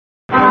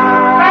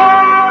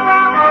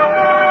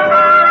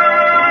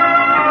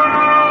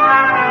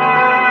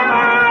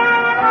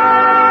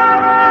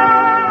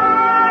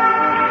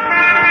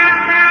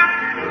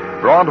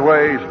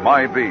Broadway's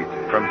My Beat,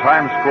 from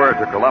Times Square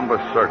to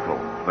Columbus Circle,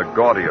 the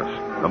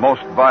gaudiest, the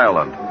most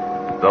violent,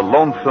 the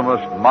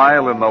lonesomest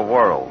mile in the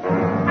world.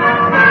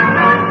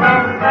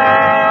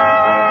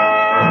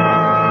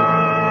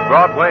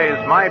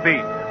 Broadway's My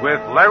Beat,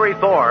 with Larry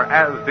Thor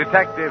as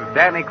Detective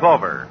Danny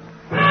Clover.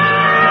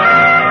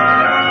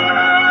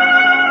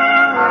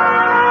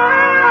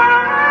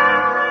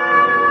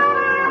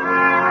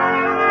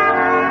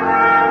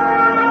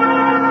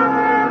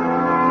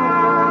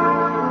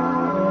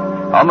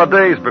 On the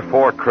days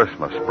before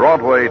Christmas,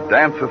 Broadway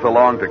dances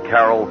along to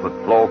carols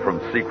that flow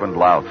from sequined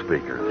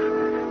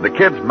loudspeakers. The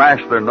kids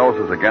mash their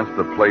noses against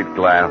the plate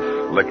glass,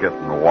 lick it,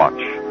 and watch.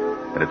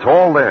 And it's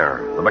all there.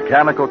 The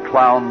mechanical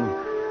clown,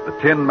 the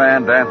tin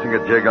man dancing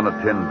a jig on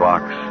a tin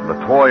box,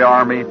 the toy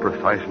army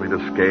precisely to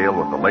scale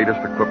with the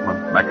latest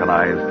equipment,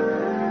 mechanized.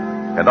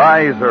 And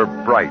eyes are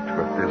bright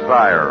with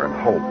desire and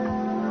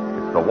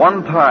hope. It's the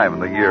one time in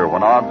the year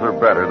when odds are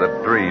better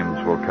that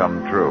dreams will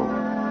come true.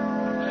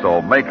 So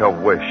make a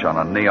wish on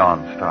a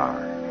neon star.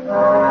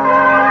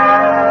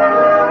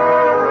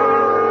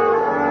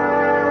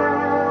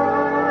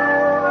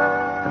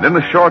 And in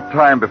the short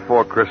time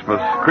before Christmas,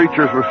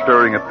 creatures were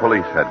stirring at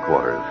police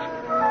headquarters.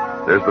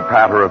 There's the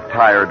patter of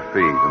tired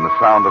feet and the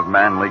sound of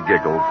manly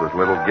giggles as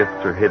little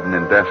gifts are hidden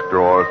in desk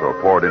drawers or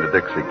poured into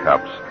Dixie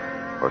cups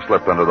or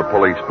slipped under the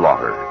police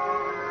blotter.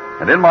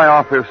 And in my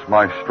office,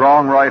 my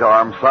strong right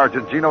arm,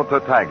 Sergeant Gino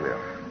Tartaglia.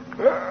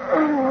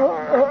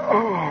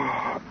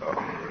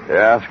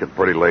 Yeah, it's getting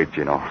pretty late,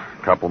 Gino.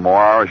 A couple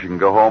more hours, you can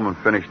go home and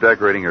finish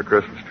decorating your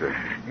Christmas tree.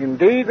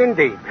 Indeed,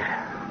 indeed.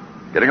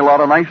 Getting a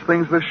lot of nice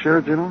things this year,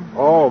 Gino?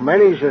 Oh,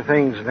 many's the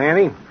things,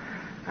 Danny.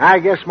 I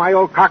guess my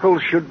old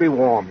cockles should be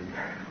warmed.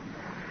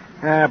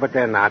 But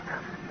they're not.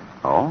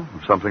 Oh,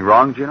 something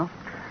wrong, Gino?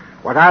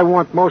 What I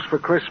want most for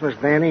Christmas,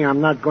 Danny,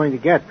 I'm not going to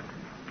get.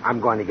 I'm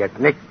going to get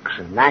nicks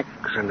and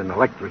knacks and an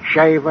electric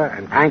shaver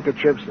and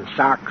handkerchiefs and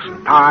socks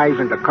and ties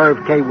and a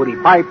curved K-Woody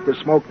pipe to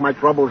smoke my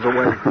troubles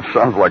away.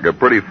 Sounds like a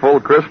pretty full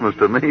Christmas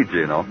to me,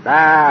 Gino.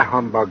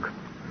 Humbug.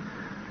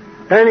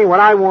 Danny, what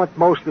I want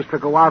most is to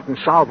go out and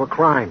solve a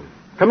crime.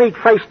 To meet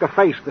face to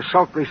face the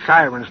sultry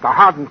sirens, the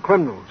hardened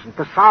criminals, and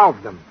to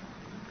solve them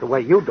the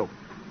way you do.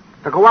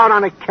 To go out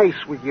on a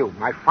case with you,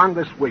 my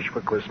fondest wish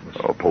for Christmas.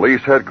 Oh,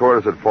 police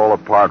headquarters would fall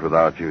apart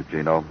without you,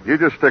 Gino. You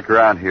just stick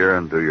around here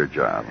and do your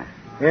job.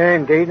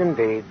 Indeed,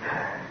 indeed.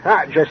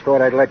 I just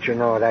thought I'd let you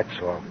know, that's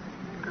all.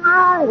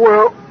 Oh,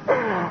 well.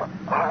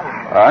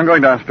 I'm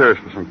going downstairs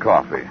for some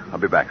coffee. I'll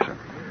be back soon.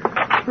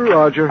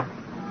 Roger.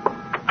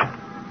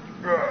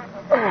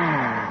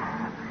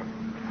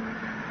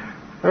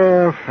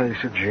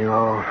 Face it,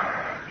 Gino.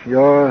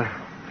 You're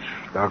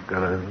stuck in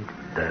a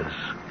desk.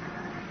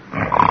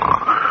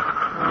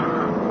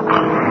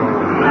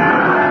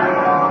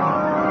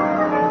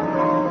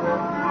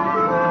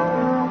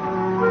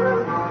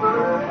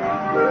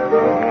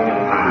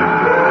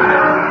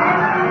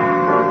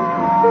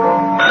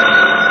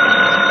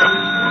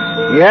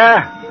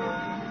 Yeah?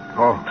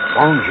 Oh,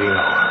 phone,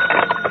 Gino.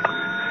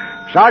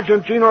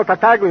 Sergeant Gino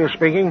Tartaglia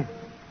speaking.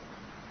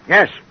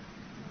 Yes.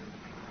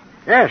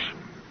 Yes.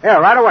 Yeah,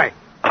 right away.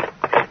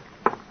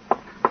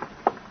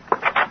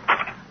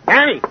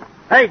 Danny!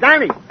 Hey,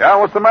 Danny! Yeah,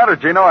 what's the matter,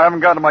 Gino? I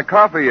haven't gotten my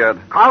coffee yet.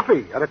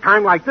 Coffee? At a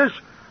time like this?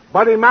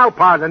 Buddy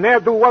Malpar, the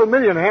ne'er-do-well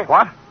millionaire.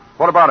 What?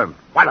 What about him?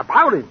 What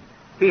about him?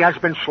 He has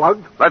been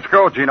slugged. Let's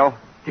go, Gino.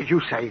 Did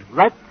you say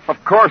let?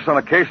 Of course, on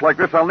a case like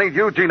this, I'll need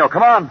you, Gino.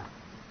 Come on.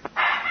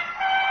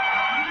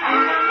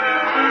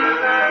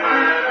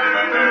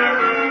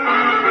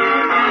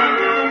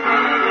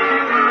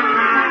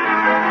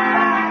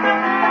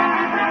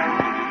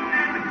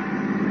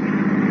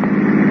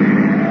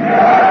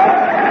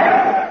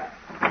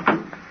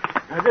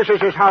 This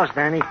is his house,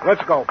 Danny.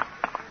 Let's go.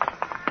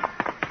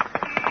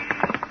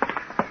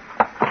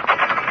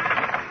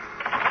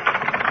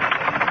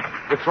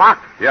 It's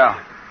locked.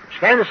 Yeah.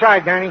 Stand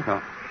aside, Danny.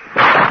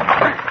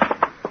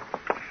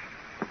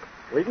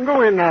 We can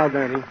go in now,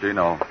 Danny.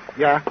 Gino.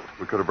 Yeah?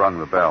 We could have rung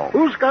the bell.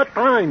 Who's got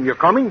time? You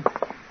coming?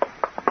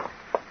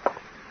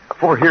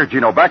 For here,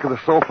 Gino. Back of the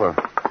sofa.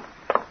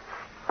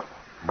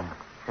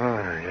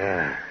 Oh,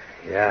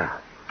 yeah.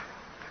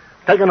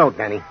 Take a note,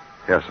 Danny.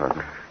 Yes,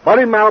 Sergeant.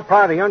 Buddy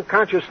Malpar, the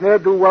unconscious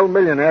ne'er-do-well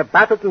millionaire,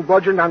 battered and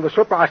bludgeoned on the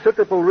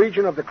supraoccipital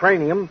region of the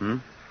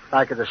cranium.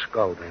 Back of the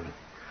skull, Danny.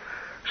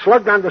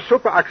 Slugged on the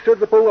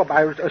supraoccipital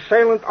by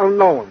assailant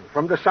unknown.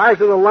 From the size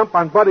of the lump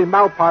on Buddy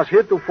Malpar's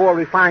heretofore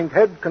refined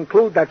head,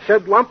 conclude that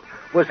said lump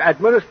was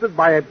administered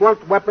by a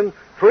blunt weapon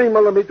 3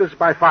 millimeters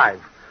by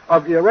 5,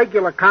 of the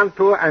irregular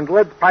contour and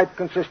lead pipe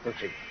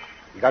consistency.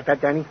 You got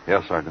that, Danny?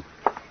 Yes, Sergeant.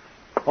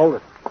 Hold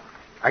it.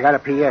 I got a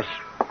P.S.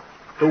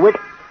 To wit,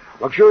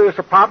 luxurious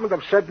apartment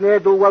of said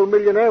ne'er-do-well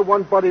millionaire,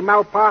 one Buddy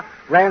Malpar,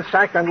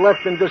 ransacked and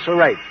left in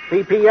disarray.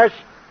 P.P.S.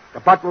 The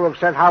butler of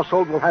said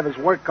household will have his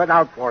work cut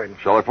out for him.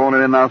 Shall I phone it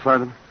in now,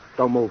 Sergeant?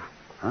 Don't move.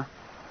 Huh?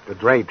 The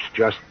drapes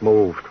just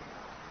moved.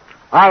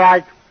 All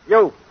right.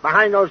 You,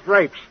 behind those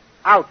drapes.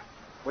 Out.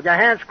 With your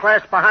hands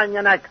clasped behind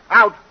your neck.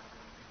 Out.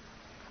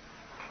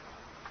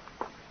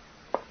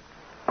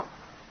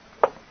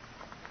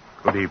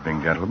 Good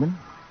evening, gentlemen.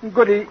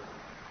 Goody.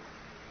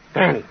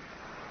 Danny,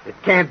 it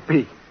can't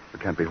be. It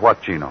can't be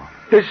what, Gino?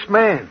 This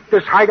man,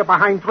 this hider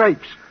behind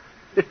drapes.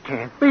 It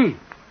can't be.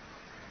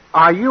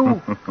 Are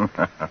you?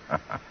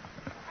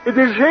 It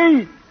is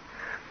he.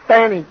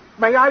 Danny,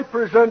 may I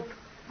present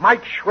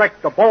Mike Schreck,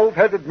 the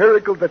bald-headed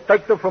miracle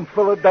detective from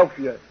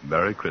Philadelphia.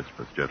 Merry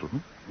Christmas,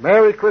 gentlemen.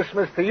 Merry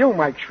Christmas to you,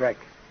 Mike Schreck.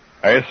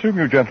 I assume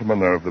you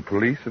gentlemen are of the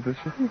police of this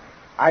city?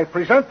 I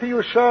present to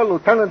you, sir,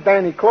 Lieutenant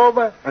Danny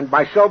Clover and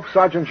myself,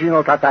 Sergeant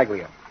Gino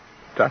Tartaglia.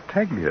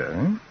 Tartaglia,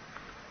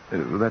 eh?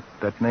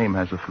 That name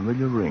has a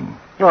familiar ring.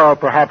 Oh,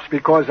 perhaps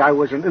because I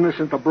was an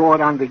innocent abroad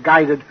on the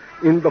guided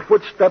In the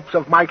Footsteps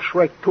of Mike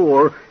Schreck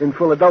tour in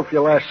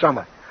Philadelphia last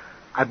summer.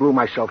 I blew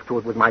myself to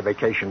it with my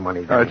vacation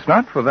money. It's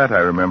not for that I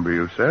remember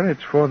you, sir.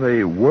 It's for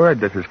the word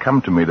that has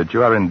come to me that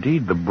you are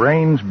indeed the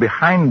brains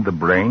behind the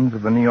brains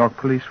of the New York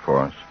police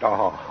force.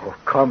 Oh,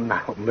 come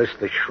now,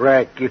 Mr.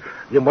 Schreck.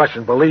 You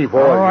mustn't believe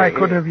all Oh, I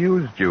could have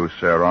used you,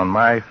 sir, on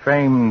my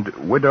famed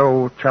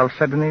widow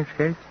Chalcedony's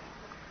case.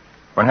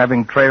 When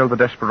having trailed the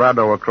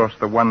desperado across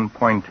the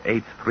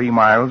 1.83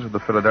 miles of the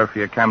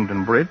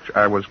Philadelphia-Camden Bridge,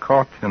 I was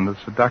caught in the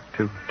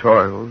seductive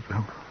toils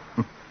of...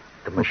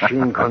 The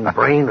machine gun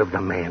brain of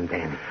the man,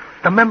 Danny.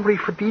 The memory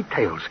for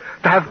details.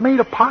 To have made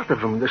a part of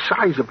him the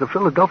size of the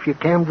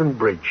Philadelphia-Camden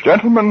Bridge.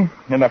 Gentlemen,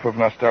 enough of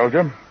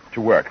nostalgia.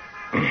 To work.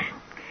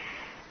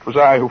 It was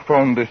I who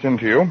phoned this in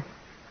to you.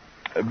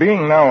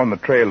 Being now on the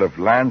trail of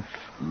Lance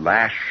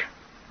Lash,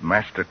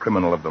 master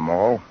criminal of them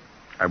all,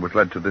 I was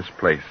led to this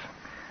place.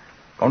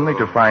 Only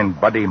to find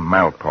Buddy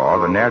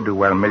Malpaw, the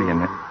ne'er-do-well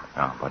millionaire...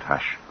 Oh, but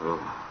hush.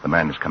 The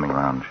man is coming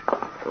around.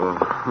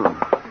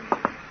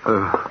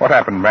 What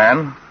happened,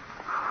 man?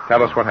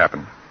 Tell us what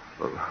happened.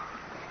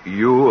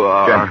 You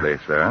are... Gently,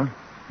 sir.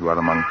 You are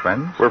among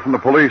friends? We're from the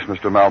police,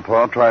 Mr.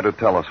 Malpaw. Try to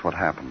tell us what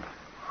happened.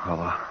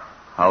 Well,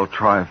 I'll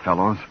try,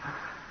 fellows.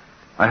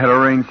 I had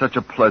arranged such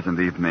a pleasant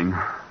evening.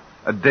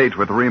 A date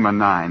with Rima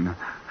 9.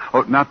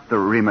 Oh, not the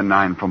Rima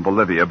 9 from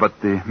Bolivia,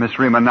 but the Miss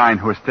Rima 9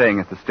 who was staying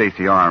at the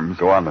Stacy Arms.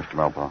 Go on, Mr.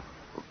 Malpaw.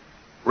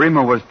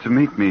 Rima was to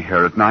meet me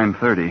here at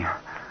 9:30.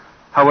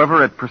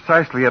 However, at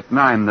precisely at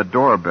 9, the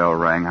doorbell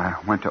rang. I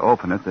went to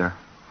open it. There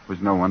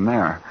was no one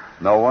there.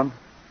 No one?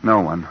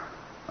 No one.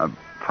 A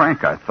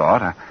prank, I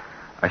thought.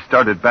 I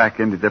started back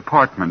into the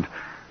apartment.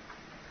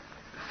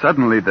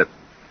 Suddenly, the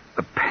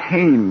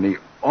pain, the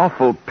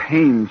awful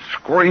pain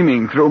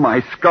screaming through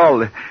my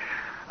skull. It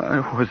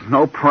was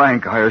no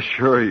prank, I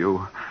assure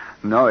you.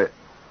 No,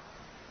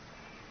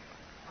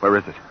 Where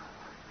is it?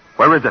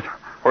 Where is it?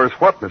 Where's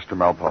what, Mr.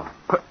 Malpaw?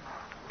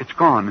 It's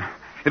gone.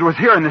 It was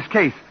here in this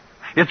case.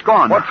 It's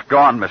gone. What's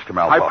gone, Mr.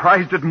 Malpaw? I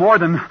prized it more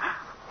than...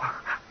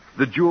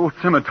 the jeweled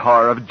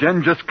scimitar of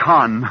Genghis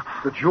Khan.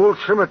 The jeweled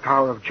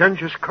scimitar of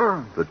Genghis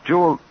Khan. The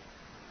jewel...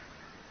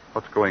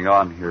 What's going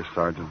on here,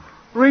 Sergeant?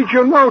 Read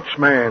your notes,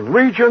 man.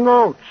 Read your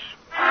notes.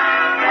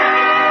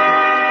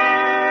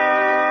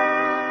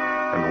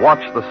 And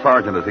watch the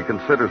sergeant as he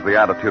considers the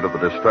attitude of the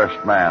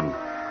distressed man,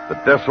 the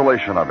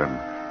desolation of him,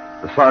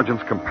 the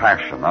sergeant's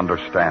compassion,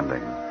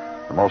 understanding.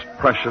 The most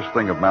precious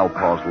thing of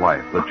Malpaw's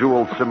life, the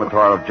jeweled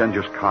scimitar of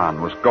Genghis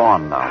Khan, was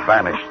gone now,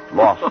 vanished,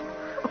 lost,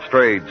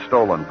 strayed,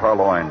 stolen,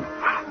 purloined.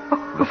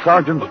 The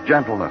sergeant's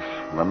gentleness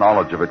and the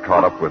knowledge of it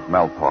caught up with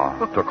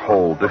Malpaw, took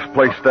hold,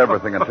 displaced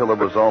everything until there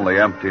was only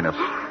emptiness,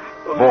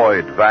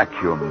 void,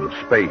 vacuum,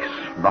 space,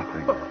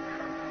 nothing.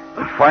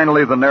 And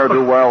finally, the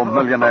ne'er-do-well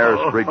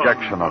millionaire's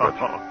rejection of it.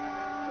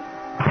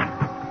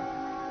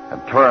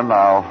 And turn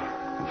now,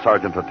 and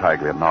Sergeant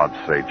Tartaglia nods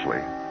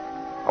sagely.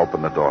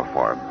 Open the door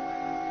for him,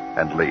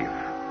 and leave.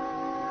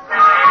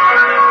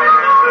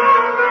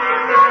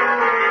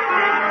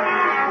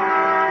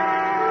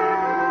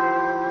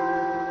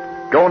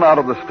 Going out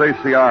of the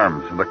Stacy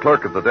Arms, and the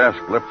clerk at the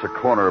desk lifts a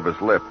corner of his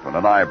lip and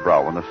an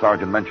eyebrow when the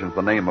sergeant mentions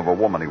the name of a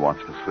woman he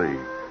wants to see.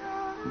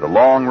 The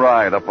long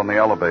ride up on the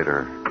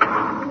elevator.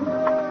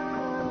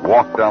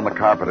 Walk down the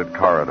carpeted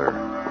corridor.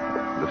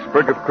 The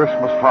sprig of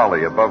Christmas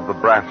holly above the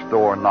brass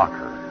door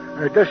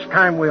knocker. This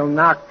time we'll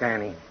knock,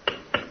 Danny.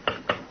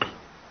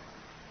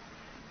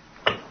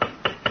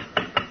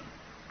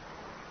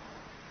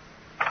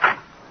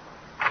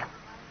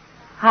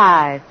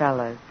 Hi,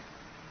 fellas.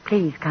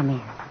 Please come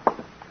in.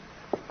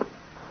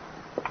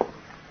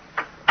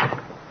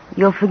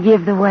 You'll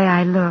forgive the way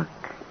I look.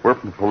 We're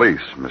from the police,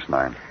 Miss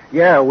Nine.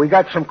 Yeah, we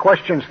got some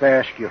questions to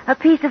ask you. A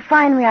piece of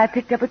finery I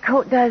picked up at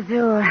Côte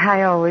d'Azur.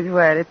 I always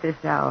wear it at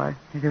this hour.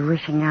 The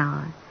wishing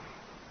hour.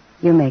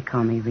 You may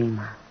call me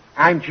Rima.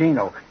 I'm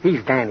Gino.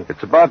 He's Danny.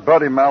 It's about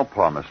Buddy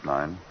Malpaw, Miss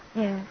Nine.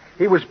 Yes.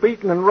 He was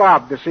beaten and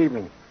robbed this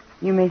evening.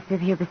 You may sit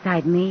here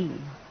beside me,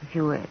 if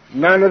you wish.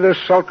 None of this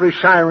sultry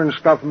siren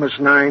stuff, Miss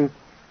Nine.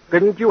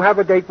 Didn't you have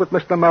a date with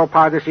Mr.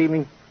 Malpaw this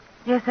evening?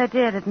 Yes, I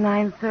did, at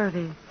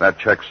 9:30. That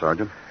checks,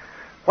 Sergeant.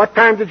 What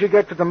time did you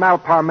get to the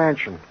Malpaw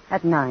mansion?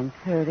 At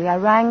 9:30. I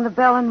rang the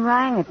bell and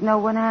rang it. No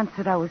one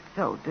answered. I was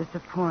so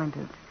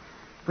disappointed.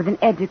 With an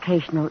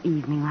educational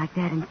evening like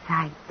that in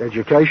sight.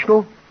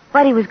 Educational?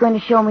 But he was going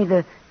to show me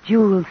the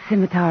jeweled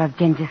scimitar of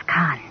Genghis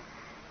Khan.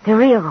 The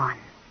real one,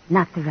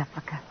 not the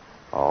replica.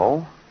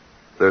 Oh?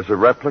 There's a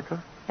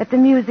replica? At the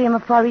Museum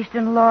of Far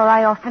Eastern Lore,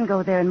 I often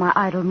go there in my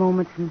idle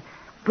moments and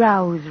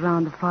browse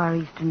around the Far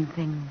Eastern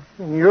things.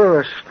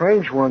 You're a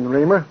strange one,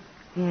 Rima.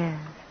 Yes.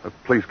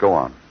 Please go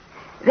on.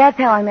 That's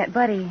how I met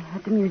Buddy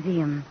at the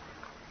museum.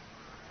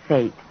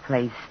 Fate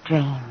plays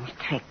strange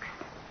tricks,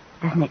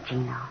 doesn't it,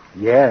 Gino?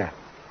 Yeah.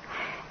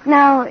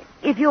 Now,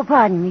 if you'll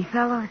pardon me,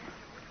 fellows,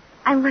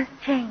 I must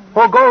change.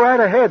 Oh, go right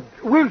ahead.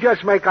 We'll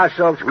just make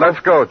ourselves Let's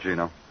go,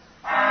 Gino.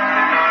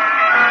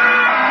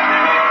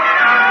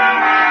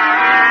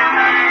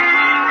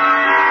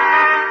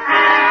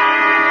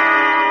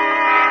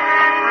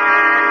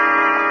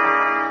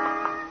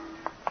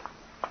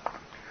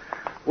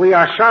 We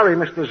are sorry,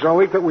 Mr.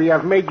 Zoe, that we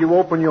have made you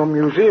open your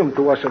museum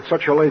to us at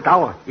such a late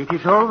hour. It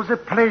is always a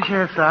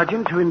pleasure,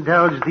 Sergeant, to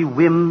indulge the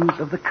whims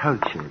of the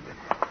cultured,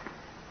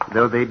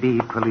 though they be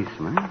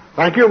policemen.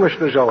 Thank you,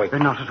 Mr. Zoe.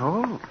 Not at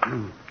all.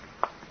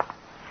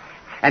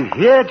 And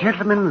here,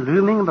 gentlemen,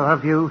 looming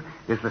above you,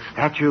 is the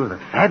statue of the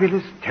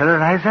fabulous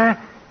terrorizer,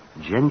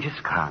 Genghis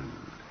Khan.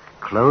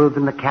 Clothed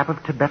in the cap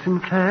of Tibetan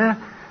fur,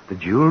 the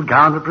jeweled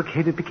gown of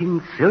brocaded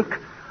Peking silk,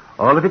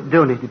 all of it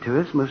donated to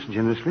us most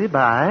generously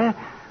by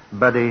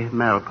Buddy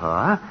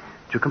Malpaw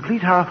to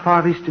complete our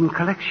Far Eastern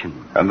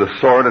collection. And the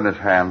sword in his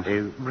hands?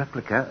 A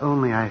replica,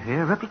 only I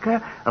hear,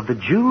 replica of the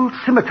jeweled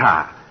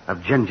scimitar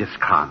of Genghis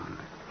Khan.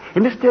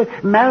 And Mr.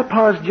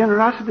 Malpaw's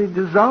generosity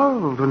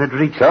dissolved when it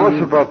reached Tell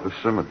us about the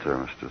scimitar,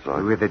 Mr.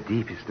 Zoe. With the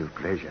deepest of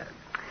pleasure.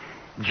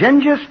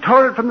 Genghis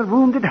tore it from the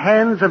wounded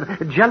hands of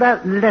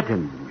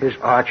Jalaleddin. His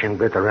arch and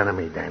bitter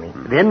enemy, Danny.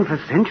 Then for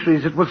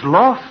centuries it was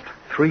lost.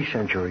 3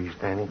 centuries,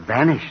 Danny.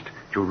 Vanished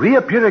to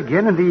reappear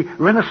again in the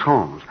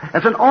Renaissance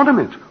as an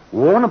ornament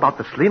worn about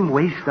the slim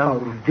waist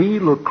of the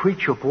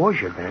Lucrezia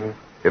Borgia, Danny.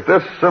 If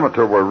this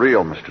scimitar were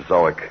real, Mr.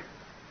 Zoic,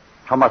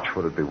 how much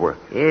would it be worth?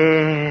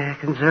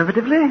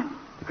 Conservatively?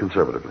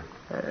 Conservatively.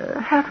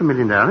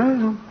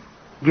 $500,000.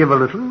 Give a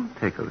little,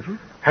 take a little.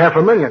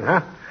 $500,000,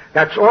 huh?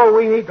 That's all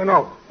we need to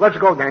know. Let's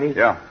go, Danny.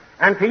 Yeah.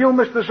 And to you,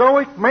 Mr.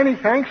 Zoic, many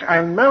thanks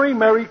and Merry,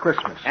 Merry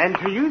Christmas. And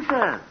to you,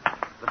 sir,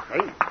 the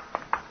same.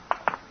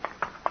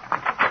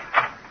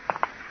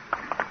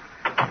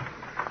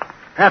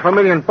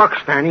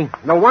 $500,000, Danny.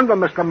 No wonder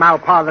Mr.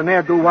 Malpaw, the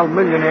ne'er-do-well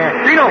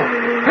millionaire. Gino,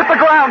 hit the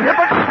ground. Hit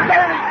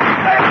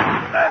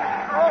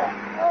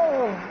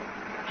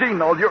the...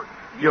 Gino,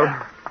 you're...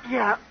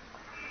 Yeah.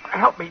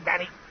 Help me,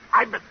 Danny.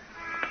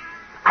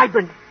 I've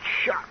been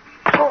shot.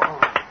 Oh.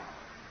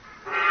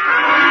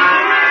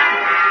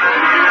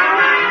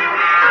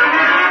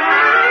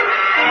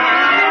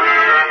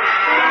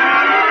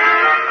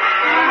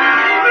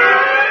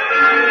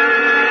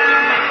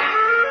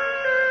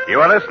 You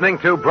are listening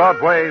to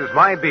Broadway's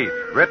My Beat,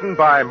 written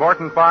by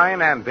Morton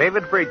Fine and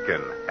David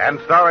Friedkin,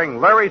 and starring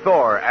Larry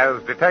Thor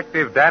as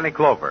Detective Danny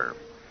Clover.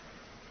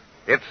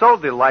 It's so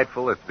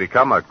delightful it's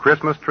become a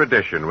Christmas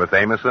tradition with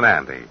Amos and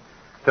Andy.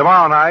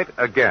 Tomorrow night,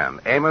 again,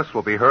 Amos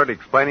will be heard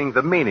explaining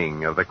the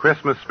meaning of the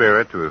Christmas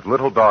spirit to his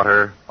little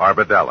daughter,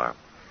 Arbadella.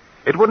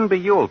 It wouldn't be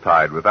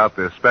Yuletide without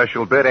this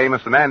special bit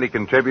Amos and Andy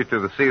contribute to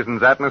the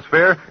season's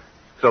atmosphere,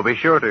 so be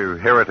sure to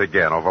hear it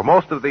again over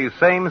most of these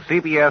same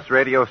CBS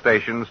radio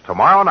stations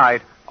tomorrow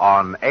night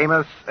on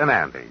Amos and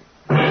Andy.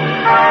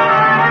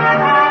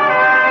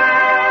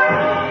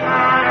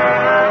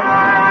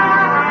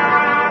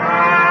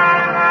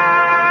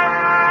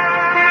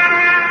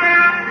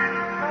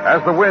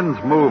 As the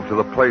winds move to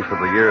the place of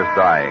the year's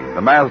dying,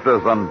 the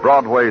Mazdas on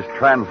Broadway's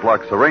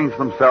Translux arrange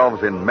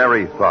themselves in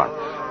merry thoughts.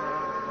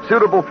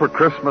 Suitable for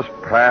Christmas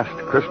past,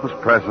 Christmas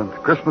present,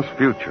 Christmas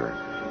future.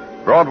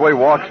 Broadway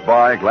walks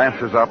by,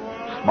 glances up,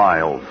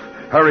 smiles,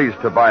 hurries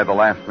to buy the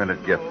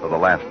last-minute gift for the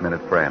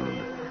last-minute friend.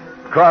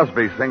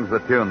 Crosby sings the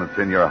tune that's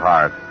in your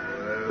heart.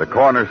 The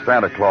corner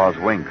Santa Claus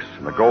winks,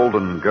 and the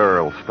golden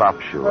girl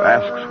stops you,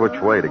 asks which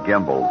way to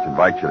Gimbel's,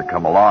 invites you to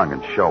come along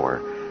and show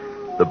her.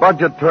 The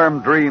budget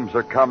term dreams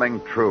are coming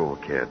true,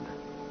 kid.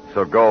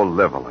 So go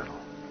live a little.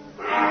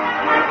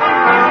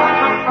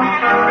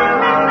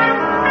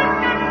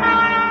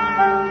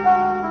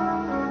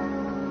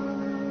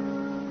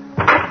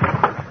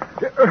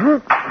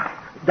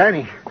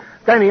 Danny,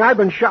 I've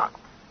been shot.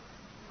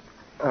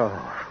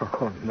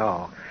 Oh,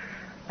 no.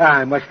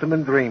 I must have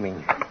been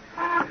dreaming.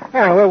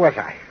 Where was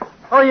I?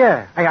 Oh,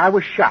 yeah, I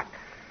was shot.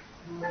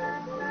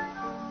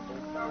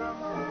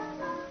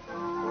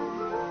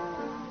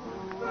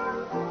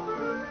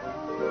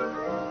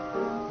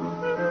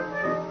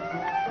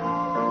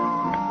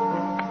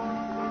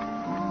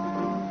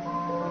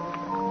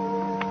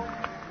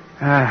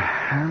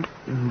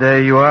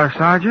 There you are,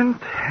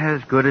 Sergeant.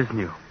 As good as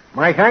new.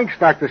 My thanks,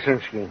 Dr.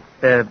 Sinsky.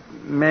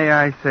 May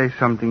I say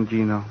something,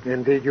 Gino?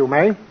 Indeed you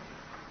may.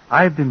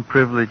 I've been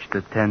privileged to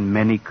attend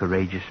many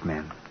courageous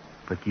men.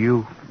 But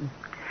you,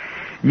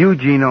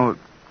 Gino,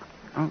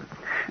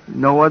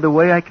 no other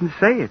way I can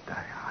say it.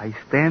 I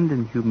stand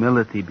in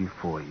humility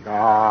before you.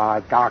 Ah,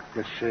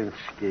 Dr.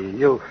 Sinsky,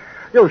 you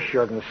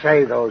shouldn't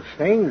say those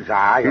things.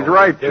 He's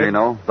right,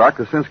 Gino.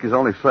 Dr. Sinsky's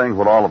only saying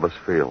what all of us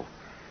feel.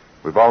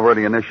 We've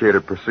already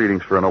initiated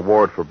proceedings for an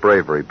award for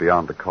bravery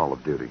beyond the call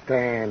of duty.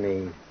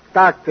 Danny,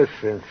 Dr.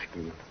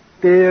 Sinsky,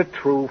 dear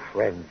true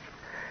friends.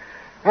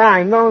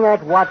 I know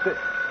not what to...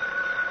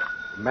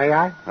 May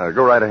I?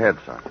 Go right ahead,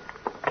 Sergeant.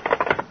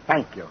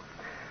 Thank you.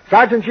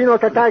 Sergeant Gino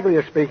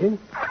Tartaglia speaking.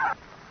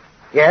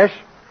 Yes?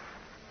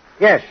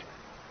 Yes.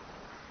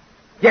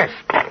 Yes.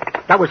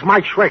 That was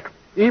Mike Schreck.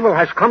 Evil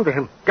has come to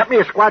him. Get me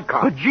a squad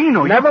car. But,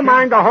 Gino, Never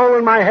mind the hole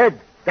in my head.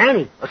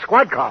 Danny, a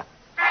squad car.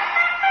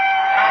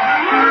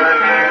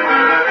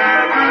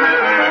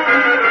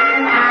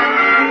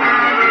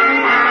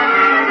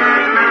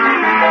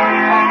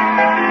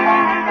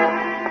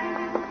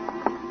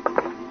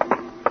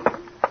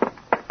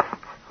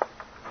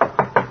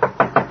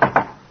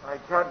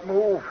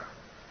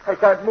 I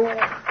can't move.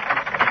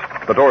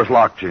 The door's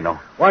locked, Gino.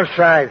 One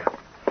side.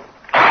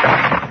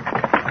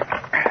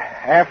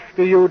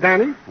 After you,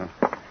 Danny.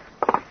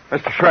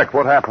 Mr. Schreck,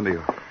 what happened to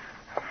you?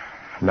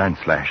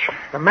 Landslash.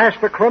 The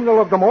master criminal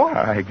of them all?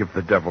 I give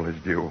the devil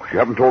his due. You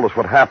haven't told us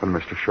what happened,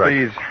 Mr. Schreck.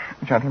 Please,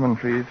 gentlemen,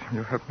 please,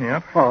 you help me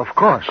up. Oh, of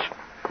course.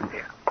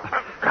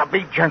 Now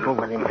be gentle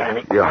with him,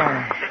 Danny.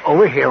 Yeah.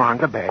 Over here on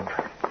the bed.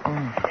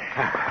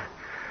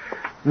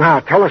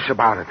 Now, tell us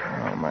about it.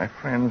 Oh, my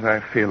friends,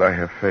 I feel I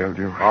have failed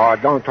you. Oh,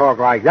 don't talk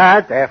like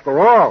that. After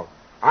all,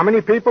 how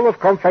many people have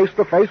come face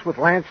to face with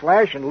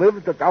Landslash and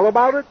lived to tell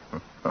about it?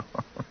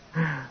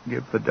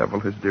 Give the devil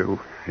his due.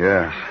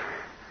 Yes.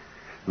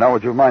 Now,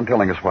 would you mind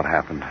telling us what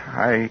happened?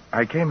 I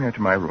came here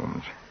to my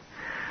rooms.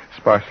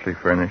 Sparsely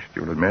furnished,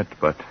 you'll admit,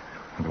 but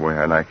the way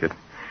I like it.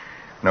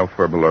 No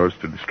furbelows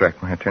to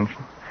distract my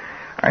attention.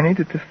 I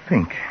needed to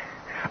think.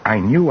 I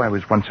knew I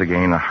was once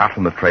again hot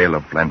on the trail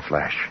of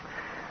Landslash.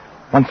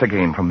 Once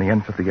again from the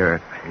ends of the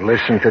earth.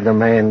 Listen to the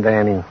man,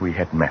 Danny. We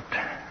had met,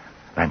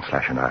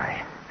 Landslash and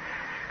I.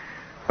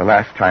 The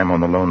last time on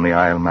the lonely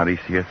Isle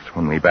Mauritius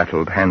when we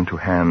battled hand to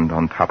hand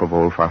on top of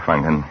old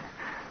Farfangen,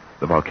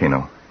 the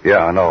volcano.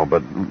 Yeah, I know,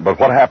 but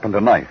what happened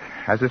tonight?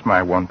 As is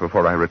my wont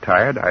before I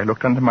retired, I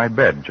looked under my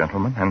bed,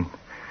 gentlemen, and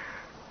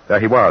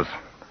there he was,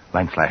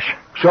 Landslash.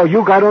 So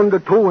you got under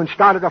too and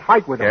started a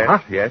fight with him, huh?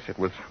 Yes, it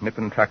was nip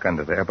and tuck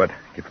under there, but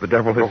give the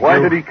devil his But why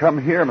due. did he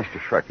come here, Mr.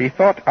 Schreck? He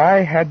thought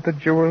I had the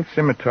jeweled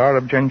scimitar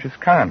of Genghis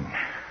Khan.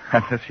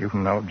 And as you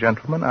know,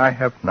 gentlemen, I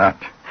have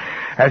not.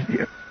 As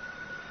you...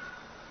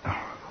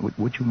 Oh,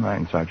 would you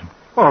mind, Sergeant?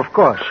 Oh, of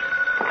course.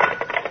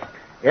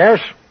 Yes?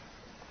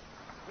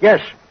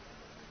 Yes.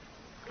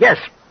 Yes.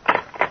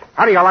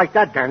 How do you like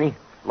that, Danny?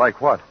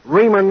 Like what?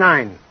 Rima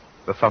 9.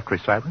 The sultry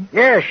siren?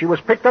 Yeah, she was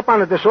picked up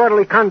on a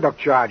disorderly conduct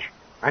charge.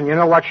 And you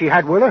know what she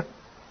had with her?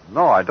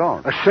 No, I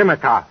don't. A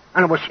scimitar.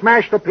 And it was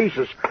smashed to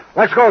pieces.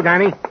 Let's go,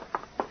 Danny.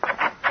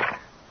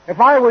 If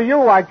I were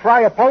you, I'd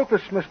try a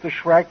poultice, Mr.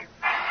 Schreck.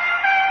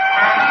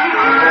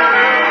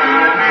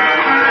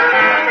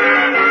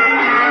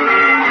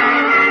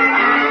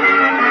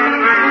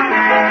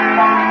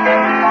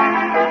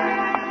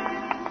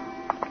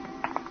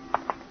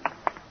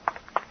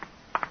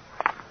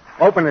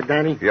 Open it,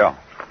 Danny. Yeah.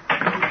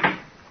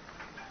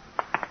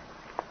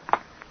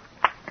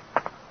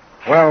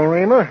 Well,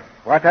 Rima,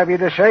 what have you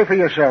to say for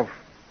yourself?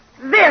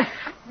 This!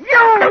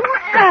 You!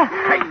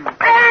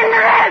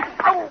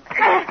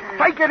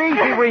 Take it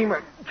easy,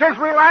 Rima. Just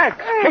relax.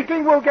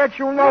 Kicking will get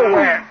you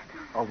nowhere.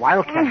 A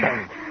wildcat,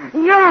 Danny.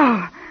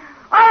 You!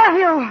 All of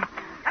you!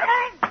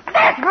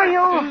 That's for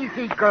you!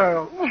 Easy,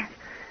 girl.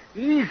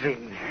 Easy.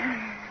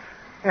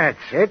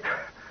 That's it.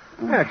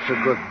 That's a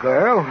good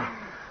girl.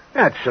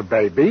 That's a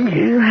baby.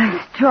 You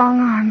have strong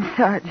arms,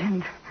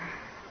 Sergeant.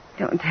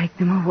 Don't take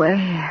them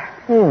away.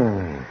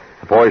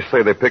 The boys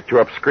say they picked you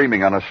up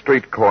screaming on a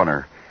street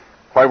corner.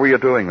 Why were you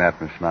doing that,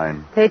 Miss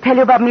Nine? They tell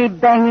you about me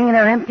banging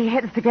their empty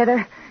heads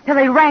together till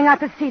they rang out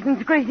the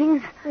season's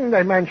greetings?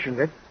 They mentioned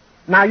it.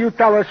 Now you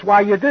tell us why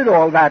you did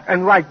all that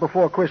and right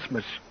before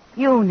Christmas.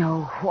 You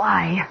know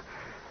why.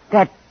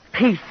 That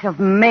piece of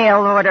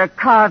mail-order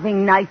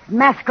carving knife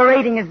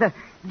masquerading as the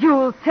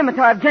jeweled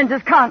scimitar of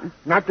Genghis Khan.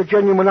 Not the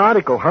genuine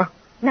article, huh?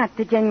 Not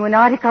the genuine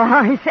article,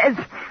 huh? He says.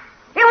 It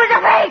was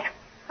a fake!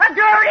 A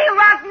dirty,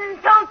 rotten,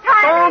 insult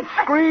Don't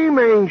scream,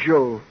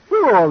 Angel.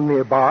 We're all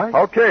nearby.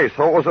 Okay,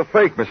 so it was a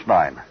fake, Miss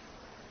Nine.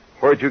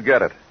 Where'd you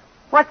get it?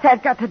 What's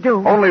that got to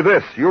do? Only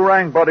this. You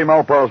rang Buddy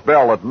Mulpau's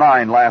bell at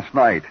 9 last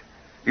night.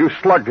 You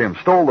slugged him,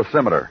 stole the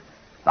scimitar.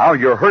 Now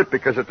you're hurt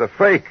because it's a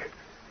fake.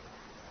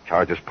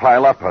 Charges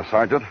pile up, huh,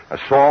 Sergeant?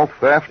 Assault,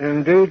 theft?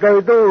 Indeed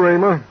they do,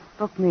 Rima.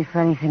 Book me for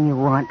anything you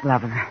want,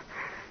 lover.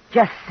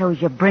 Just so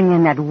you bring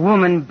in that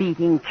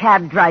woman-beating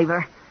cab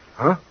driver.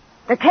 Huh?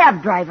 The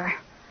cab driver.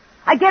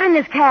 I get in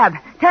this cab.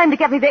 Tell him to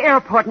get me to the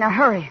airport in a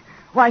hurry.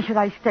 Why should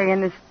I stay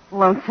in this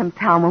lonesome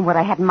town when what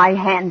I had in my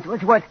hands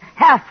was worth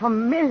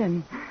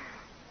 $500,000?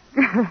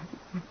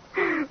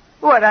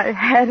 What I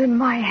had in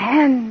my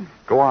hands.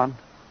 Go on.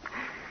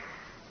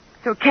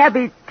 So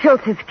Cabby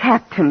tilts his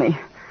cap to me.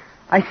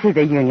 I see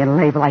the union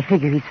label. I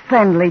figure he's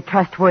friendly,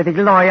 trustworthy,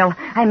 loyal.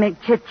 I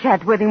make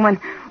chit-chat with him when,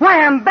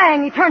 wham,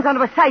 bang, he turns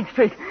onto a side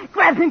street,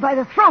 grabs me by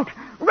the throat,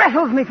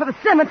 wrestles me for the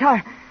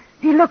scimitar.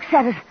 He looks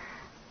at it,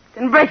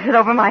 then breaks it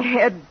over my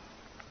head.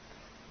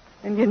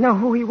 And you know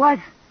who he was?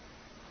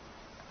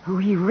 Who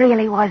he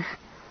really was?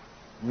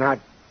 Not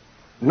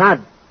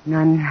None.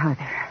 None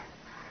other.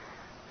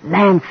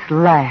 Lance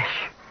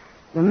Lash,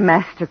 the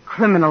master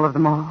criminal of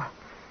them all.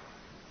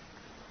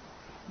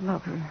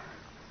 Lover,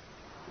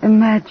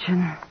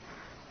 imagine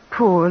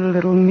poor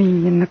little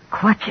me in the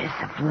clutches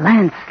of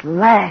Lance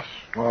Lash.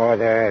 Oh,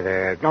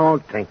 there.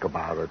 Don't think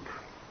about it.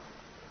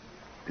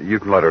 You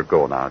can let her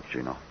go now,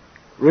 Gino.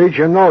 Read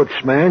your notes,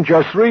 man.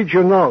 Just read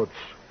your notes.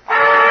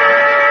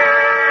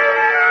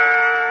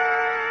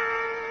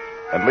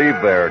 And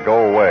leave there.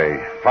 Go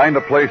away. Find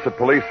a place at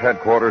police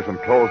headquarters and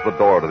close the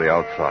door to the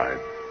outside.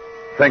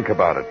 Think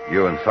about it,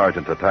 you and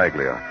Sergeant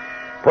Tartaglia.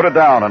 Put it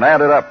down and add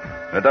it up.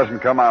 It doesn't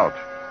come out.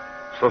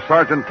 So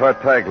Sergeant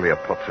Tartaglia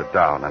puts it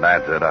down and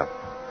adds it up.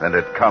 And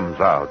it comes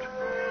out.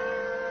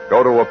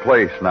 Go to a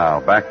place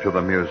now, back to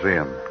the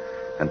museum,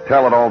 and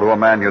tell it all to a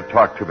man you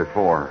talked to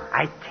before.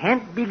 I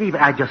can't believe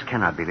it. I just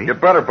cannot believe You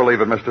it. better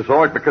believe it, Mr.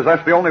 Zoic, because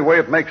that's the only way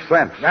it makes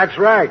sense. That's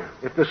right.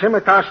 If the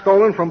scimitar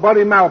stolen from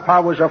Buddy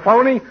Malpa was a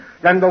phony,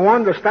 then the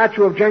one the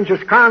statue of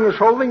Genghis Khan is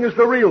holding is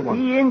the real one.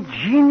 The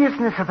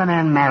ingeniousness of the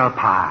man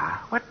Malpa.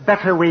 What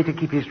better way to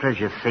keep his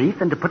treasure safe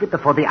than to put it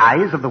before the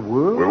eyes of the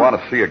world? We want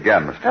to see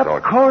again, Mr.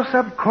 Zoic.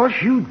 Of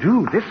course you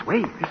do. This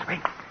way.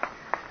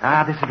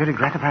 This is very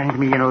gratifying to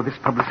me, this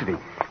publicity.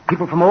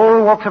 People from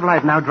all walks of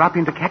life now drop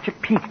in to catch a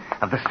peek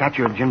of the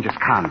statue of Genghis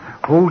Khan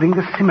holding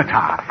the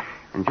scimitar.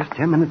 And just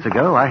 10 minutes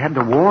ago, I had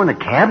to warn a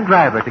cab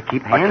driver to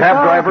keep hands off. A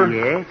cab driver?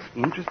 Yes.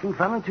 Interesting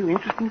fellow, too.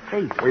 Interesting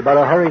face. We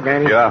better hurry,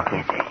 Danny. Yeah.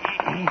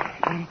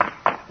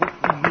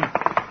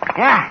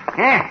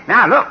 Yeah.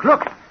 Now,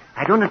 look.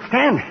 I don't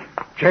understand.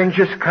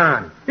 Genghis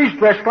Khan. He's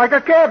dressed like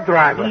a cab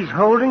driver. He's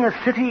holding a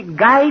city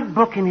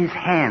guidebook in his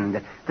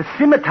hand. The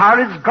scimitar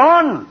is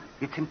gone.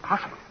 It's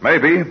impossible.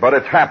 Maybe, but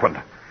it's happened.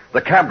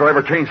 The cab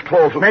driver changed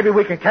clothes. Maybe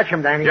we can catch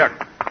him, Danny. Yeah.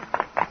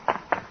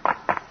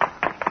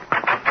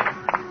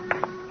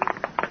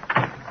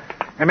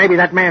 And maybe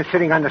that man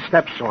sitting on the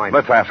steps saw him.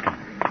 Let's ask him.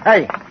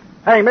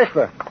 Hey,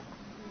 mister.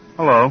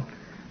 Hello.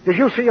 Did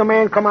you see a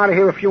man come out of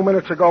here a few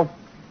minutes ago?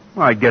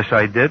 Well, I guess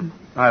I did.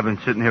 I've been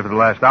sitting here for the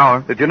last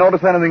hour. Did you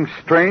notice anything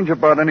strange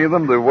about any of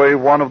them, the way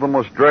one of them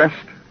was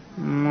dressed?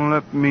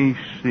 Let me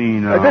see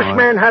now. This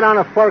man had on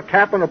a fur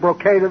cap and a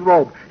brocaded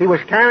robe. He was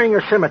carrying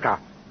a scimitar.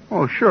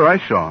 Oh, sure, I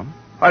saw him.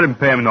 I didn't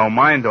pay him no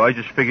mind, though. I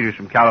just figured he was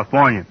from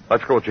California.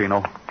 Let's go,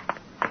 Gino.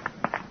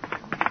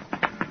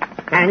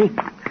 Danny,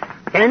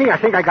 I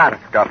think I got it.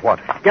 Got what?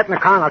 Get in the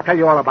car and I'll tell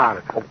you all about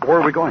it. Oh, where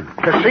are we going?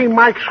 To see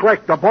Mike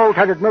Schreck, the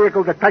bald-headed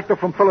miracle detective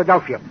from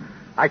Philadelphia.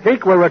 I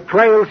think we're at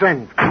Trail's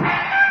End.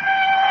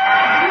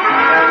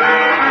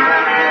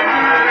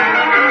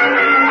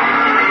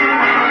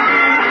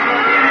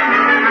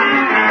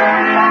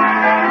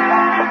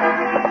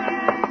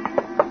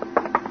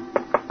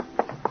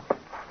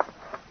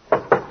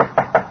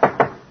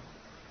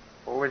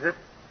 Who is it?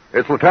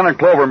 It's Lieutenant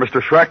Clover,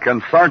 Mr. Schreck,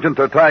 and Sergeant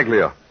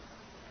Tartaglia.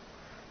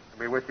 I'll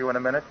be with you in a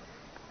minute.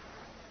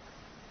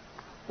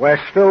 We're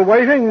still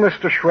waiting,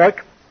 Mr.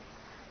 Schreck.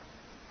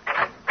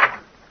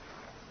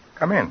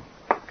 Come in.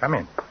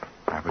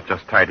 I was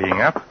just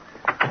tidying up.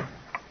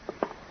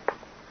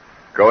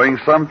 Going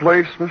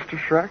someplace, Mr.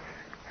 Schreck?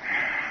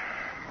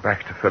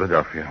 Back to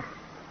Philadelphia.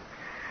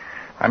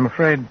 I'm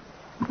afraid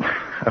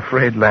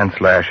Lance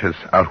Lash has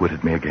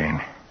outwitted me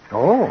again.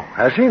 Oh,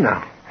 has he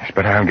now? Yes,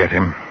 but I'll get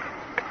him.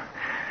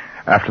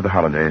 After the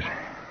holidays.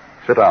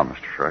 Sit down,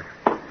 Mr. Schreck.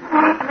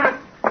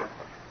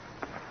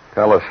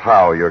 Tell us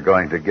how you're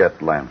going to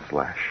get Lance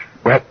Lash.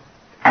 Well,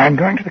 I'm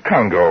going to the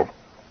Congo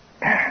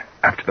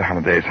after the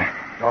holidays.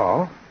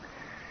 Oh?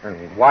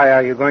 And why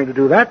are you going to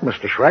do that,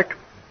 Mr. Schreck?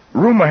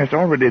 Rumor has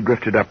already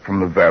drifted up from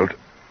the veldt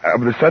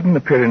of the sudden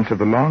appearance of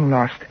the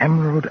long-lost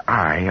emerald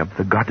eye of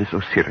the goddess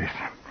Osiris.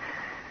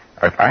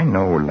 If I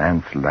know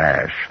Lance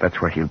Lash, that's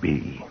where he'll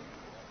be.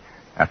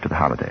 After the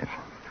holidays.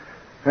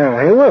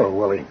 Yeah, he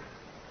will he?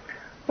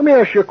 Let me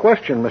ask you a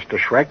question, Mr.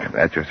 Schreck.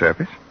 At your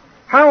service.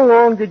 How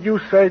long did you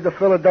say the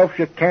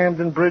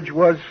Philadelphia-Camden Bridge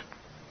was?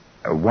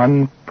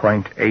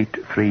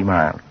 1.83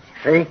 miles.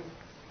 See?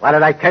 What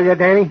did I tell you,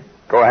 Danny?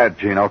 Go ahead,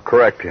 Gino.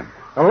 Correct him.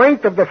 The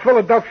length of the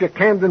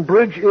Philadelphia-Camden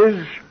Bridge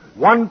is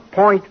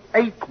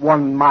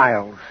 1.81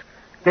 miles.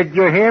 Did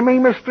you hear me,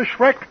 Mr.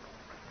 Schreck?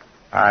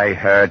 I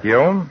heard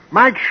you.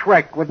 Mike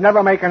Schreck would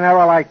never make an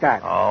error like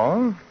that.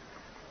 Oh?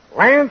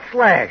 Lance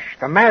Lash,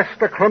 the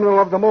master criminal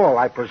of them all,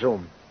 I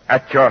presume.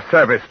 At your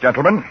service,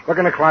 gentlemen. Look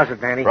in the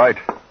closet, Danny. Right.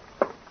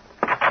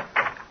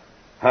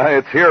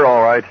 It's here,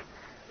 all right.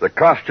 The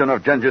costume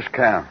of Genghis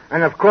Khan.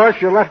 And, of course,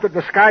 you left the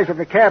disguise of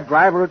the cab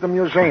driver at the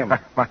museum.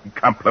 My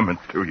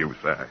compliments to you,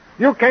 sir.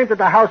 You came to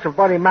the house of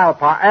Buddy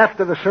Malpa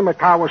after the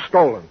scimitar was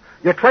stolen.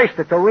 You traced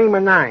it to Rima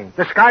 9.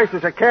 Disguised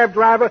as a cab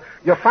driver,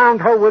 you found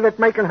her with it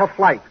making her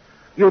flight.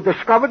 You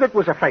discovered it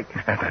was a fake.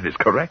 That is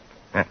correct.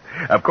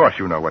 Of course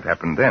you know what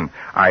happened then.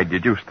 I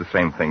deduced the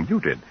same thing you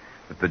did,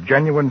 that the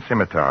genuine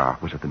scimitar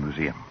was at the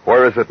museum.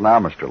 Where is it now,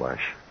 Mr.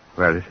 Lash?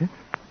 Where is it?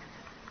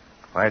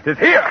 Why, it is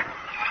here.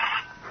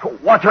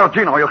 Watch out,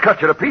 Gino. He'll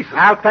cut you to pieces.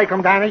 I'll take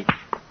him, Danny.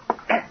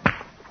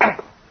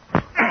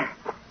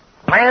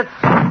 Lance.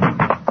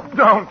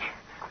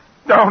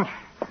 Don't.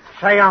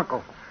 Say,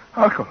 Uncle.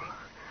 Uncle.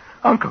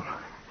 Uncle.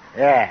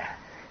 Yeah.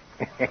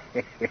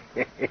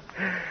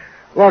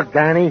 Look,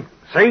 Danny,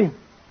 see?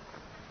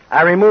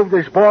 I removed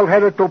this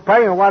bald-headed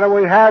toupee, and what do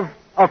we have?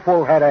 A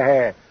full head of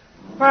hair.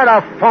 What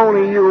a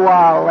phony you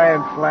are,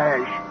 Lance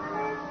Lash.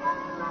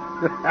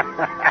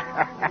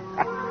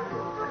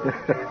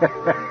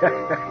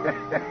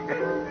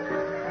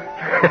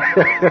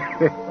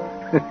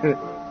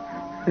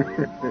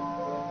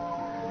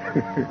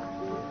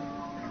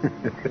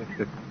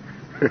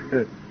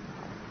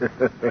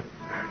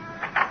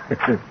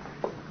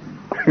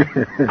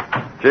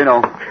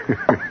 Gino.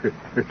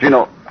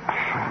 Gino.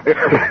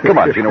 Come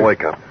on, Gino,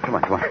 wake up. Come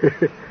on.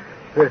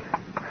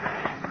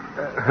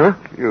 Huh?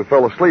 You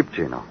fell asleep,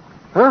 Gino.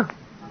 Huh?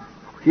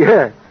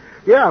 Yeah,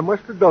 I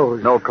must have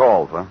dozed. No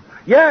calls, huh?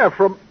 Yeah,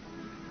 from...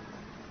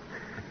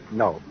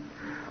 No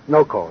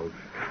calls.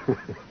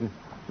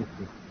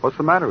 What's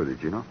the matter with you,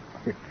 Gino?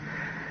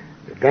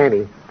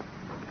 Danny.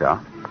 Yeah?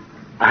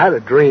 I had a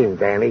dream,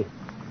 Danny.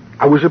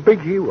 I was a big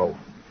hero.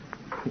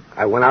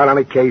 I went out on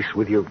a case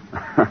with you.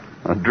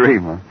 A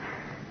dream, huh?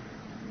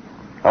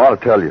 I want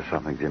to tell you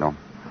something, Gino.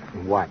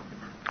 What?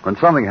 When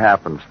something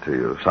happens to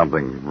you,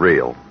 something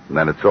real, and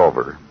then it's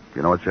over,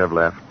 you know what you have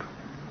left?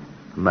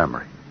 A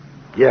memory.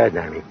 Yeah,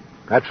 Danny.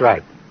 That's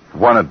right.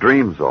 When a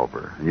dream's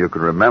over and you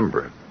can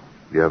remember it,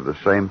 you have the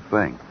same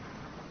thing.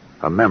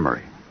 A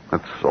memory.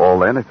 That's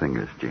all anything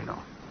is, Gino.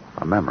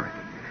 A memory.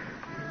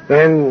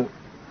 Then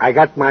I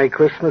got my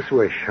Christmas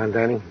wish, huh,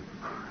 Danny?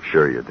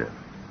 Sure you did.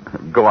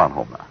 Go on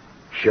home now.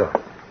 Sure.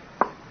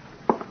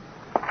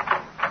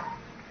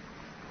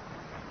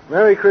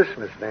 Merry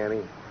Christmas,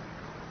 Danny.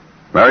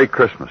 Merry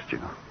Christmas,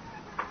 Gino.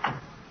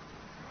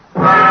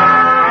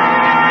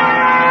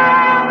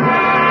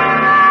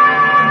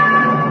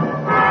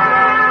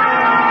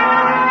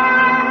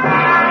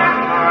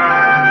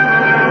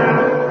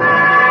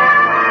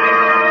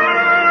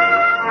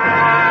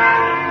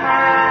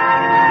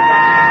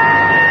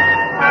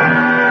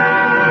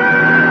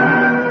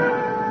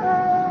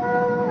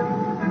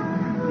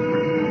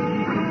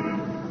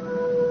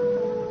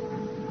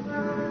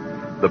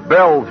 The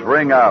bells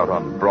ring out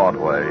on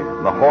Broadway,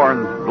 the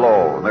horns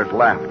blow, and there's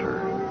laughter.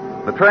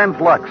 The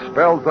translux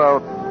spells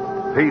out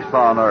peace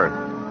on earth,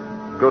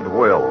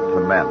 goodwill to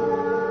men.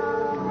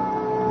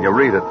 You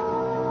read it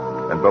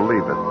and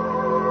believe it,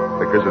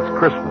 because it's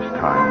Christmas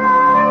time,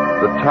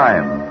 the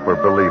time for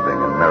believing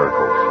in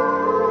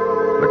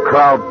miracles. The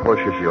crowd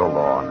pushes you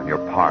along, and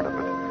you're part of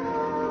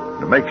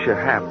it. It makes you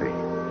happy.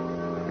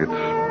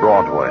 It's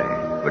Broadway,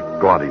 the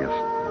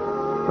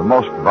gaudiest, the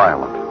most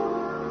violent.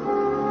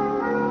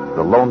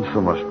 The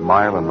lonesomest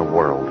mile in the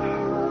world.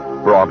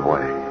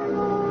 Broadway.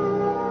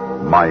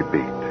 My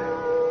beat.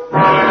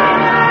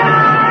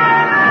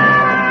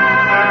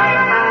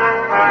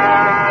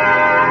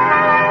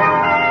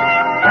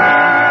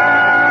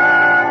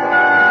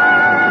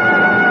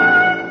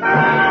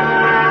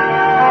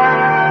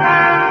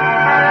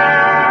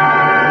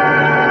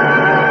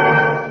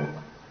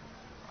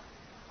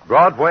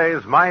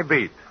 Broadway's My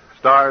Beat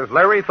stars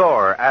Larry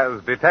Thor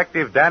as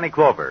Detective Danny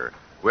Clover,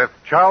 with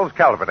Charles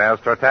Calvert as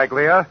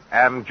Tartaglia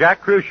and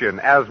Jack Crucian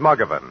as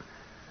Muggavan.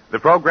 The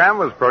program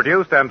was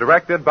produced and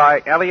directed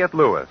by Elliott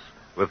Lewis,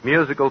 with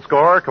musical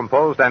score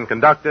composed and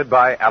conducted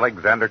by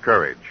Alexander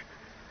Courage.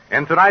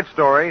 In tonight's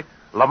story,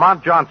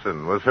 Lamont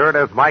Johnson was heard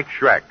as Mike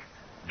Schreck,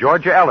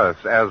 Georgia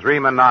Ellis as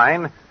Riemann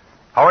 9,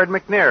 Howard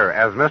McNear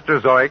as Mr.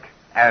 Zoic,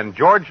 and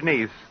George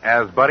Neese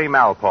as Buddy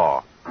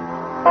Malpaw.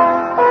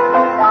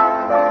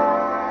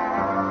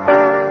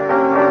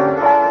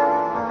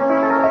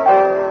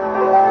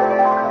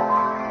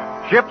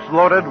 Ships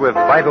loaded with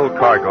vital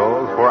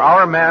cargoes for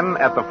our men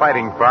at the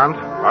fighting front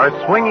are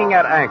swinging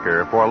at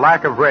anchor for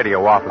lack of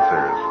radio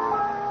officers.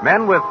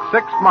 Men with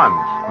 6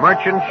 months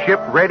merchant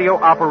ship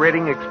radio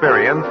operating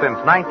experience since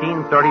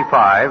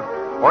 1935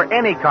 or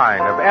any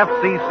kind of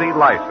FCC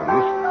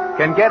license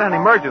can get an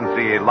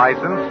emergency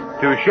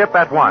license to ship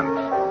at once.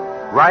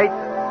 Write,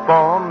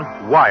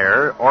 phone,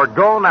 wire, or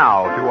go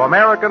now to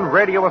American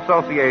Radio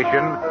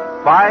Association,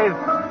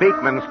 5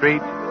 Beekman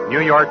Street,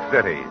 New York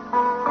City.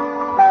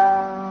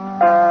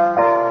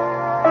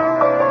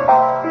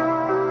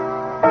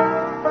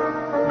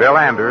 Bill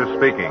Anders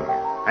speaking.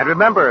 And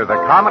remember, the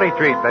comedy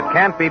treat that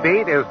can't be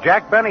beat is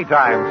Jack Benny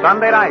Time,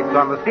 Sunday nights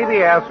on the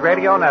CBS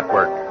Radio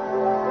Network.